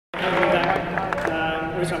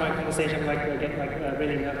every time I have a conversation, I get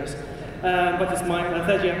really nervous. But it's my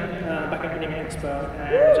third year back at Anime Expo,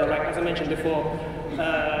 and like as I mentioned before,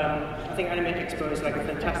 I think Anime Expo is like a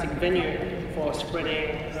fantastic venue for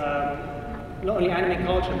spreading not only anime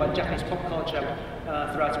culture but Japanese pop culture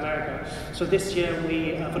throughout America. So this year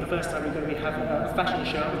we, for the first time, we're going to be having a fashion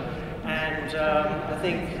show, and I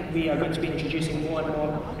think we are going to be introducing more and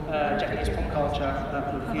more Japanese pop culture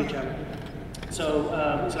in the future.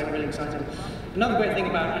 So it's like really exciting. Another great thing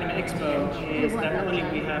about Anime Expo is that not only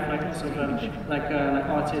we have like lots of like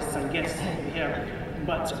artists and guests over here,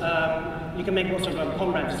 but you can make lots of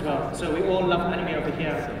comrades as well. So we all love anime over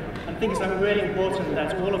here. I think it's like really important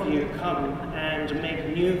that all of you come and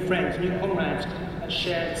make new friends, new comrades that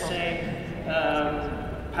share the same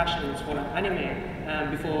passions for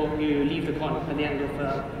anime before you leave the con at the end of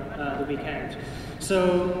the weekend.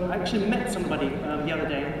 So I actually met somebody the other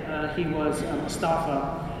day. He was a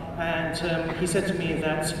staffer, and he said to me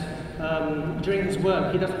that during his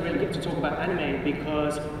work he doesn't really get to talk about anime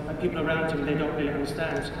because people around him, they don't really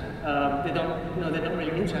understand. They're not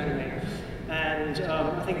really into anime. And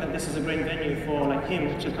I think that this is a great venue for like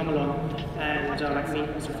him to come along and like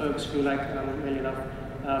meet some folks who like really love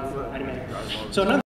anime. So another